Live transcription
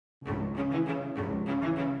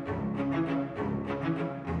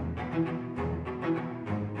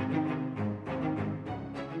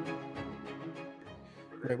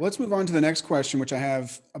Great. Well, let's move on to the next question, which I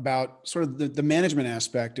have about sort of the management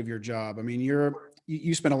aspect of your job. I mean,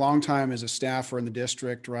 you spent a long time as a staffer in the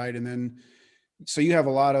district, right? And then, so you have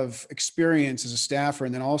a lot of experience as a staffer,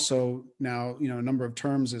 and then also now, a number of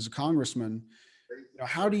terms as a congressman.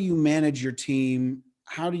 How do you manage your team?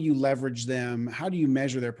 How do you leverage them? How do you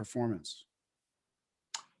measure their performance?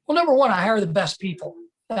 Well, number one, I hire the best people,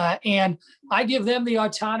 and I give them the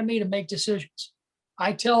autonomy to make decisions.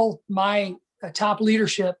 I tell my top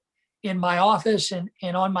leadership in my office and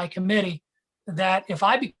on my committee that if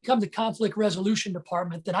I become the conflict resolution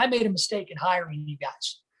department, then I made a mistake in hiring you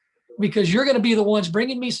guys, because you're going to be the ones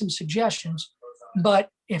bringing me some suggestions. But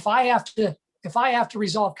if I have to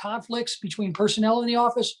resolve conflicts between personnel in the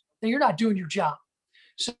office, then you're not doing your job.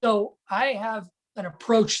 So I have an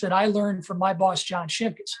approach that I learned from my boss, John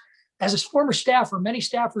Shimkus. As a former staffer, many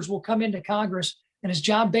staffers will come into Congress, and as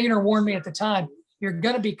John Boehner warned me at the time, you're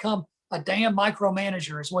going to become a damn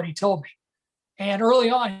micromanager, is what he told me. And early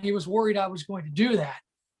on, he was worried I was going to do that.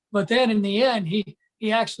 But then in the end,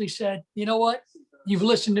 he actually said, you know what? You've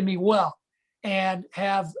listened to me well and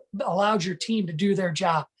have allowed your team to do their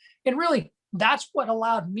job. And really, that's what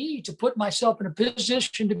allowed me to put myself in a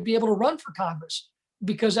position to be able to run for Congress,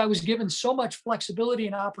 because I was given so much flexibility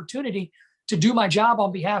and opportunity to do my job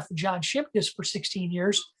on behalf of John Shimkus for 16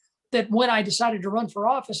 years, that when I decided to run for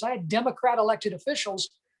office, I had Democrat elected officials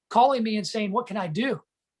calling me and saying, what can I do?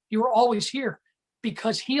 You were always here,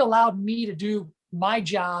 because he allowed me to do my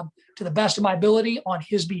job to the best of my ability on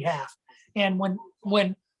his behalf. And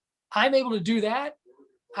when I'm able to do that,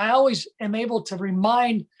 I always am able to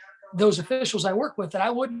remind those officials I work with that I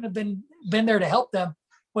wouldn't have been there to help them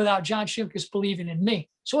without John Shimkus believing in me.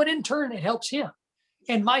 So in turn, it helps him.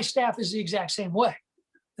 And my staff is the exact same way.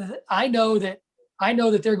 I know that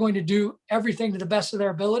they're going to do everything to the best of their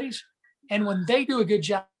abilities. And when they do a good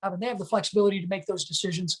job and they have the flexibility to make those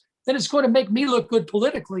decisions, then it's going to make me look good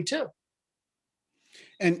politically too.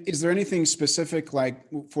 And is there anything specific, like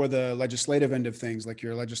for the legislative end of things, like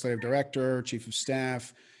your legislative director, chief of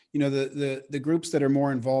staff, the groups that are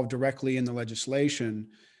more involved directly in the legislation?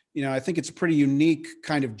 I think it's a pretty unique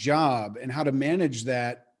kind of job, and how to manage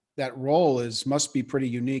that role must be pretty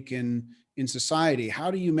unique in society. How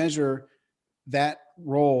do you measure that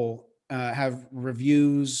role, have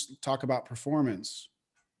reviews, talk about performance?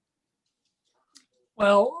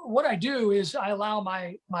 Well, what I do is I allow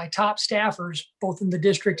my top staffers, both in the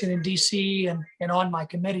district and in DC and on my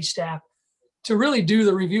committee staff, to really do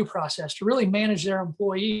the review process, to really manage their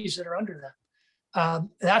employees that are under them.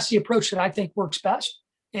 That's the approach that I think works best.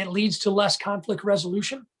 It leads to less conflict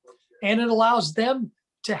resolution, and it allows them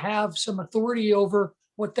to have some authority over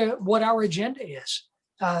what our agenda is.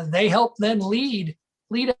 They help then lead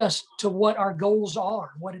us to what our goals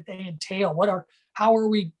are, what they entail, how are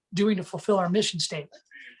we doing to fulfill our mission statement.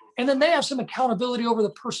 And then they have some accountability over the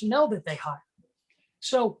personnel that they hire.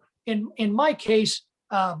 So in my case,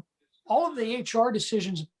 all of the HR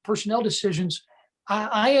decisions, personnel decisions,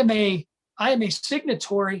 I am a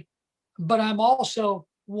signatory, but I'm also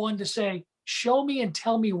one to say, show me and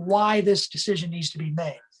tell me why this decision needs to be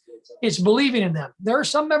made. It's believing in them. There are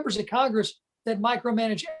some members of Congress that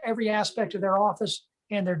micromanage every aspect of their office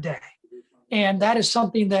and their day. And that is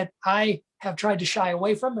something that I have tried to shy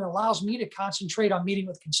away from. It allows me to concentrate on meeting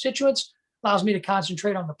with constituents, allows me to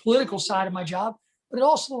concentrate on the political side of my job, but it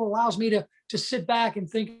also allows me to sit back and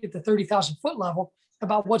think at the 30,000 foot level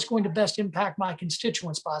about what's going to best impact my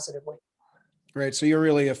constituents positively. Right. So you're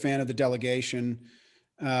really a fan of the delegation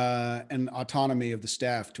and autonomy of the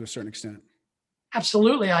staff to a certain extent.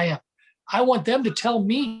 Absolutely, I am. I want them to tell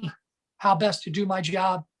me how best to do my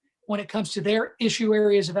job when it comes to their issue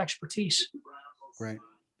areas of expertise. Right.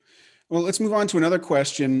 Well, let's move on to another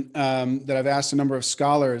question that I've asked a number of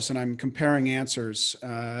scholars, and I'm comparing answers.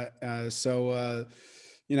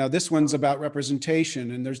 This one's about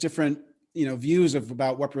representation, and there's different views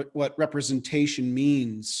about what representation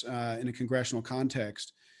means in a congressional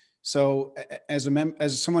context. So as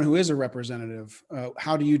someone who is a representative,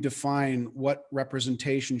 how do you define what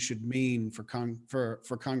representation should mean for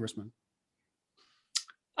congressmen?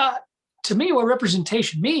 To me, what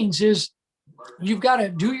representation means is you've got to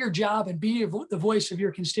do your job and be the voice of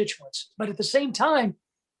your constituents, but at the same time,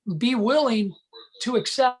 be willing to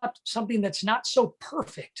accept something that's not so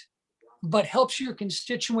perfect, but helps your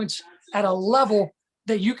constituents at a level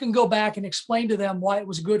that you can go back and explain to them why it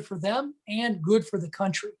was good for them and good for the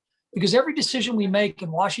country. Because every decision we make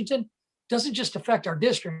in Washington doesn't just affect our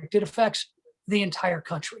district, it affects the entire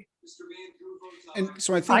country. And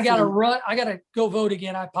so I think I gotta go vote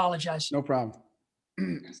again. I apologize. No problem.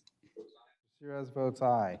 Mr. Perez votes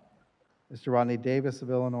aye. Mr. Rodney Davis of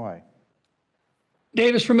Illinois.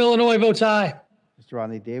 Davis from Illinois votes aye. Mr.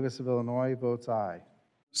 Rodney Davis of Illinois votes aye.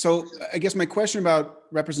 So I guess my question about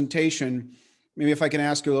representation, maybe if I can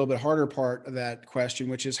ask you a little bit harder part of that question,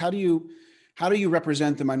 which is how do you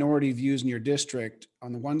represent the minority views in your district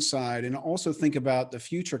on the one side, and also think about the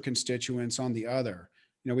future constituents on the other?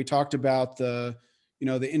 We talked about the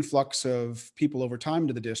influx of people over time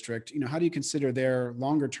to the district. How do you consider their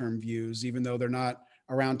longer term views, even though they're not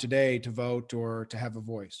around today to vote or to have a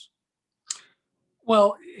voice?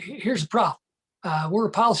 Well, here's the problem.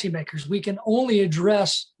 We're policymakers. We can only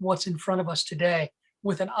address what's in front of us today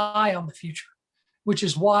with an eye on the future, which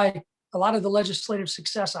is why a lot of the legislative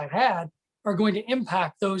success I've had are going to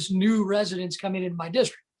impact those new residents coming into my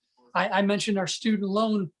district. I mentioned our student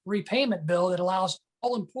loan repayment bill that allows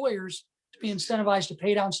all employers to be incentivized to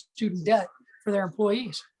pay down student debt for their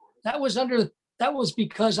employees. That was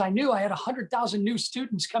because I knew I had 100,000 new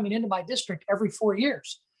students coming into my district every 4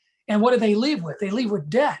 years. And what do they leave with? They leave with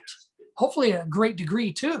debt. Hopefully a great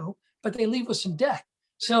degree too, but they leave with some debt.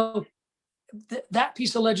 So that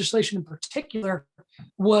piece of legislation in particular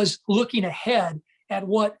was looking ahead at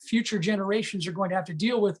what future generations are going to have to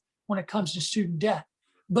deal with when it comes to student debt.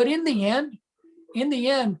 But in the end,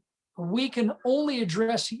 we can only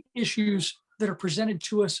address the issues that are presented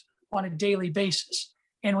to us on a daily basis.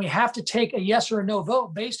 And we have to take a yes or a no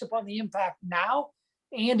vote based upon the impact now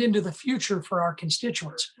and into the future for our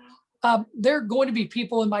constituents. There are going to be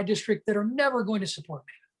people in my district that are never going to support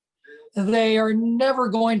me. They are never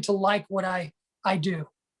going to like what I do.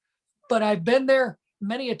 But I've been there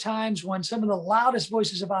many a times when some of the loudest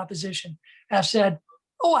voices of opposition have said,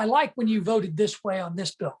 oh, I like when you voted this way on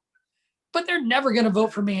this bill. But they're never going to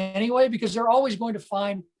vote for me anyway, because they're always going to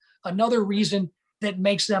find another reason that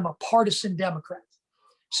makes them a partisan Democrat.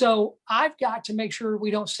 So I've got to make sure we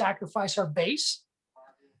don't sacrifice our base,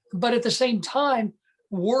 but at the same time,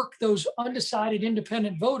 work those undecided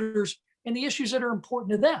independent voters and the issues that are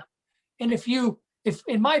important to them. And if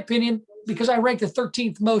in my opinion, because I rank the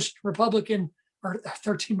 13th most Republican or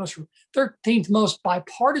 13th most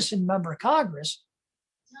bipartisan member of Congress,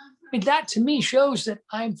 I mean, that to me shows that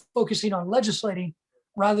I'm focusing on legislating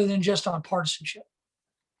rather than just on partisanship.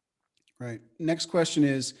 Right. Next question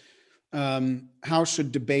is, how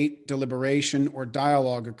should debate, deliberation, or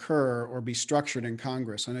dialogue occur or be structured in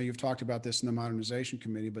Congress? I know you've talked about this in the Modernization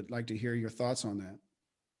Committee, but I'd like to hear your thoughts on that.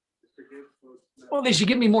 Well, they should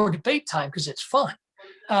give me more debate time because it's fun.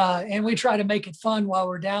 And we try to make it fun while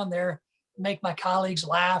we're down there, make my colleagues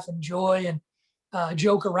laugh, enjoy, and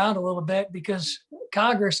joke around a little bit, because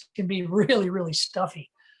Congress can be really, really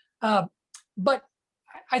stuffy. But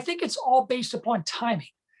I think it's all based upon timing.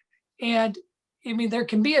 And I mean, there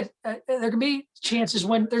can be chances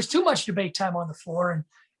when there's too much debate time on the floor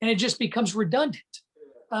and it just becomes redundant.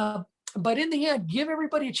 But in the end, give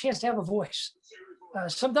everybody a chance to have a voice.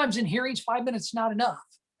 Sometimes in hearings, 5 minutes is not enough.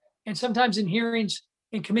 And sometimes in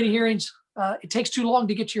committee hearings, it takes too long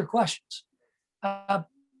to get to your questions.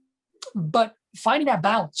 But finding that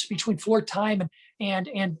balance between floor time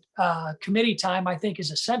and committee time, I think, is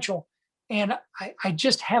essential. And I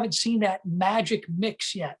just haven't seen that magic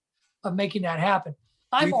mix yet of making that happen.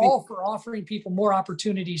 I'm all for offering people more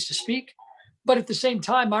opportunities to speak, but at the same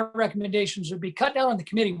time, my recommendations would be cut down on the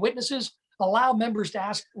committee witnesses, allow members to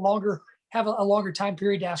have a longer time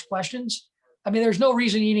period to ask questions. I mean, there's no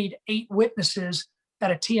reason you need 8 witnesses at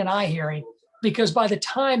a T&I hearing, because by the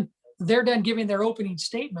time they're done giving their opening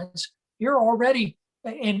statements, you're already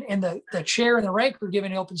in the chair and the ranker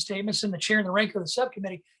giving open statements, and the chair and the ranker of the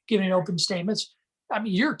subcommittee giving open statements. I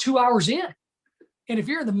mean, you're 2 hours in. And if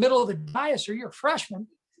you're in the middle of the dais or you're a freshman,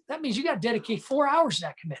 that means you got to dedicate 4 hours to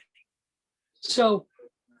that committee. So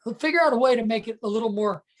figure out a way to make it a little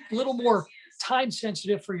more time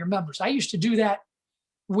sensitive for your members. I used to do that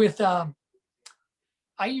with a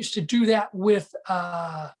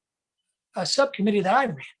subcommittee that I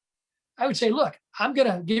ran. I would say, look, I'm going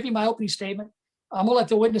to give you my opening statement. I'm going to let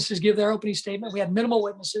the witnesses give their opening statement. We had minimal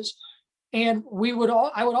witnesses, and I would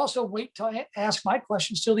also wait to ask my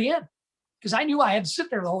questions till the end, because I knew I had to sit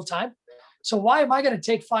there the whole time. So why am I going to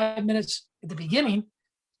take 5 minutes at the beginning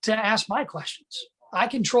to ask my questions? I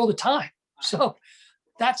control the time. So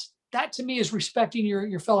that to me is respecting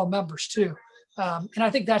your fellow members too. And I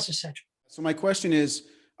think that's essential. So my question is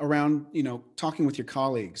around, talking with your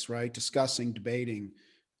colleagues, right? Discussing, debating.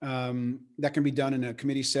 That can be done in a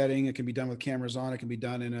committee setting. It can be done with cameras on. It can be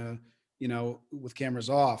done with cameras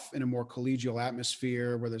off, in a more collegial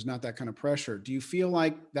atmosphere where there's not that kind of pressure. Do you feel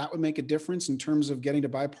like that would make a difference in terms of getting to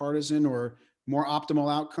bipartisan or more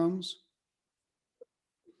optimal outcomes?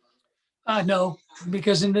 No,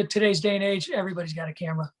 because in today's day and age, everybody's got a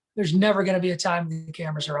camera. There's never going to be a time the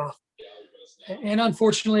cameras are off. And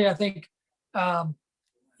unfortunately, I think, the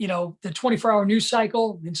 24-hour news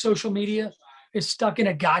cycle in social media is stuck in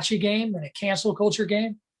a gotcha game and a cancel culture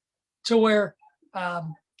game to where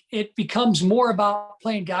it becomes more about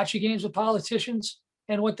playing gotcha games with politicians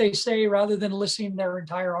and what they say rather than listening to their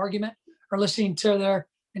entire argument or listening to their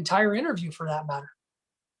entire interview for that matter.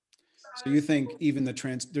 So you think even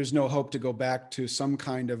there's no hope to go back to some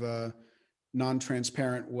kind of a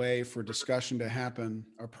non-transparent way for discussion to happen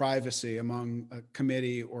or privacy among a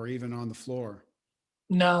committee or even on the floor?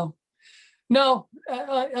 No,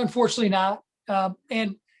 unfortunately not.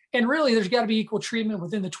 And really, there's got to be equal treatment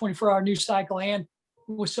within the 24-hour news cycle and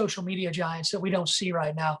with social media giants that we don't see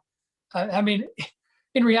right now. I mean,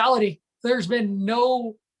 in reality, there's been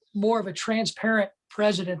no more of a transparent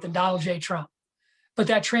president than Donald J. Trump, but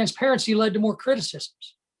that transparency led to more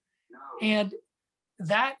criticisms. And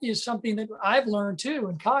that is something that I've learned too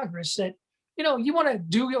in Congress, that, you want to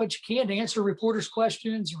do what you can to answer reporters'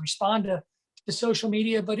 questions and respond to social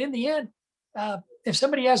media. But in the end, if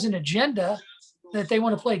somebody has an agenda that they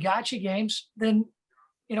want to play gotcha games, then,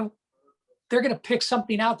 they're going to pick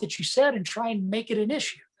something out that you said and try and make it an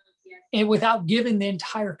issue and without giving the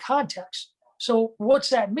entire context. So what's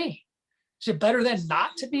that mean? Is it better than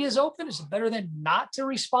not to be as open? Is it better than not to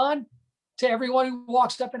respond to everyone who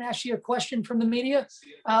walks up and asks you a question from the media?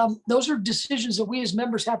 Those are decisions that we as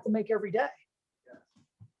members have to make every day.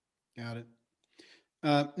 Got it.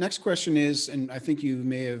 Next question is, and I think you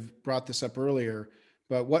may have brought this up earlier,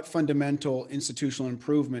 but what fundamental institutional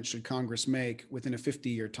improvement should Congress make within a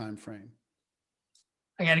 50-year time frame?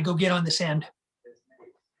 I got to go get on this end.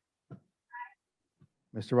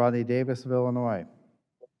 Mr. Rodney Davis of Illinois.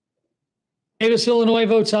 Davis, Illinois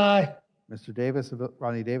votes aye. Mr.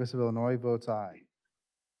 Rodney Davis of Illinois votes aye.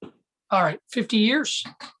 All right, 50 years.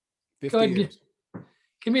 50 Go ahead. years.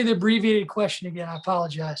 Give me the abbreviated question again. I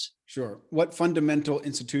apologize. Sure. What fundamental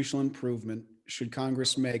institutional improvement should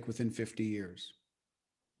Congress make within 50 years?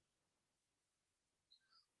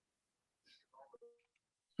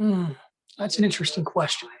 That's an interesting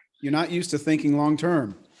question. You're not used to thinking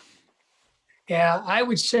long-term. Yeah, I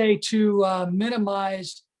would say to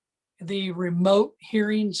minimize the remote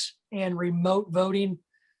hearings and remote voting.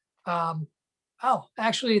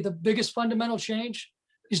 Actually, the biggest fundamental change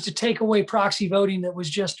is to take away proxy voting that was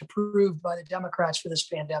just approved by the Democrats for this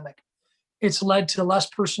pandemic. It's led to less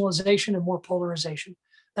personalization and more polarization.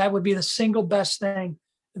 That would be the single best thing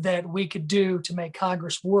that we could do to make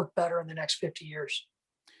Congress work better in the next 50 years.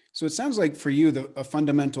 So it sounds like for you, a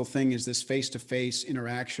fundamental thing is this face-to-face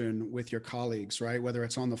interaction with your colleagues, right? Whether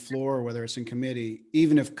it's on the floor or whether it's in committee,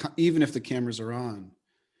 even if the cameras are on.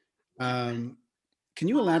 Can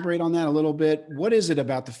you elaborate on that a little bit? What is it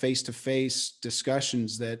about the face-to-face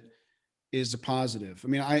discussions that is a positive? I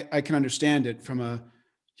mean, I can understand it from a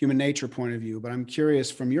human nature point of view, but I'm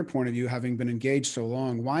curious from your point of view, having been engaged so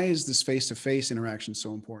long, why is this face-to-face interaction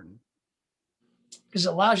so important? Because it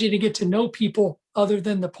allows you to get to know people other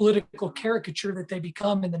than the political caricature that they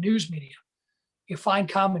become in the news media. You find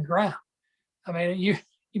common ground. I mean,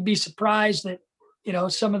 you'd be surprised that,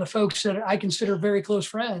 some of the folks that I consider very close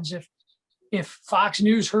friends, if Fox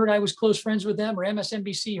News heard I was close friends with them or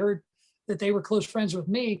MSNBC heard that they were close friends with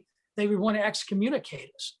me, they would want to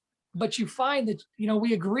excommunicate us. But you find that,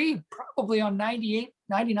 we agree probably on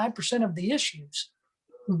 99% of the issues,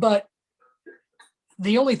 but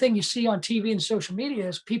the only thing you see on TV and social media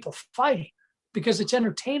is people fighting because it's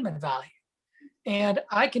entertainment value. And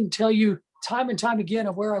I can tell you time and time again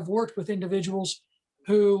of where I've worked with individuals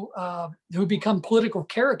who become political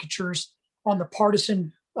caricatures on the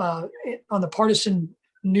partisan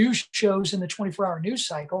news shows in the 24-hour news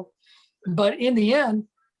cycle. But in the end,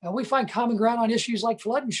 we find common ground on issues like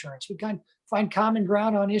flood insurance. We find common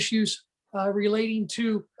ground on issues relating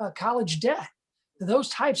to college debt. Those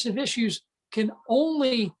types of issues can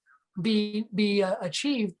only be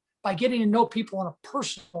achieved by getting to know people on a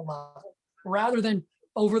personal level rather than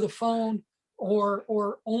over the phone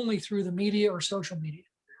or only through the media or social media.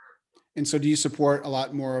 And so do you support a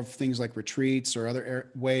lot more of things like retreats or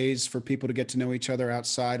other ways for people to get to know each other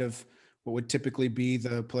outside of what would typically be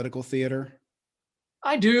the political theater?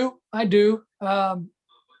 I do.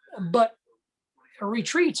 But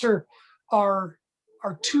retreats are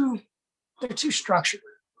too structured.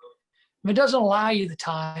 It doesn't allow you the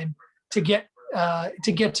time to get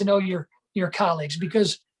to know your colleagues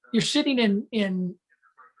because you're sitting in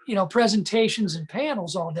presentations and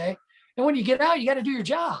panels all day, and when you get out, you got to do your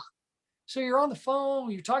job. So you're on the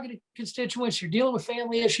phone, you're talking to constituents, you're dealing with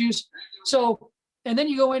family issues. So, and then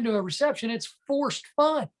you go into a reception, it's forced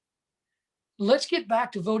fun. Let's get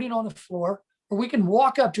back to voting on the floor. where we can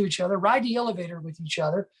walk up to each other, ride the elevator with each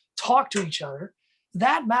other, talk to each other,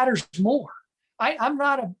 that matters more. I'm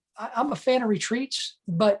a fan of retreats,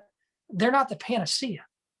 but they're not the panacea.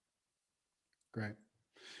 Great.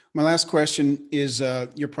 My last question is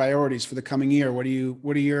your priorities for the coming year. What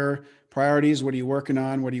are your priorities? What are you working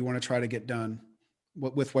on? What do you want to try to get done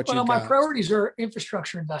with what Well, you've my got? priorities are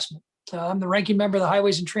infrastructure investment. I'm the ranking member of the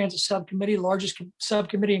Highways and Transit Subcommittee, the largest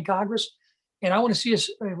subcommittee in Congress. And I want to see us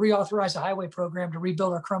reauthorize the highway program to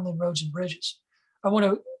rebuild our crumbling roads and bridges. I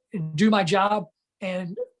want to do my job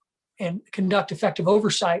and conduct effective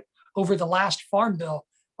oversight over the last farm bill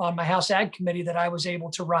on my House Ag Committee that I was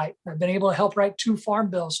able to write. I've been able to help write 2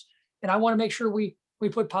 farm bills, and I want to make sure we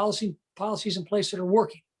put policies in place that are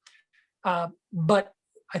working. But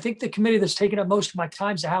I think the committee that's taken up most of my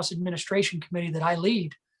time is the House Administration Committee that I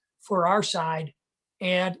lead for our side.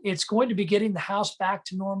 And it's going to be getting the House back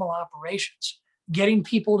to normal operations, getting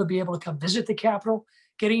people to be able to come visit the Capitol,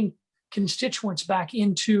 getting constituents back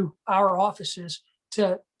into our offices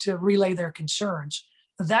to relay their concerns.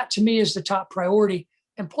 That to me is the top priority.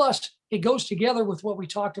 And plus, it goes together with what we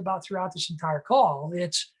talked about throughout this entire call.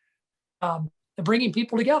 It's bringing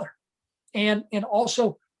people together and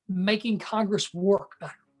also making Congress work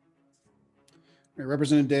better.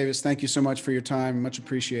 Representative Davis, thank you so much for your time. Much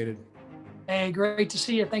appreciated. Hey, great to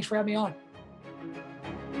see you. Thanks for having me on.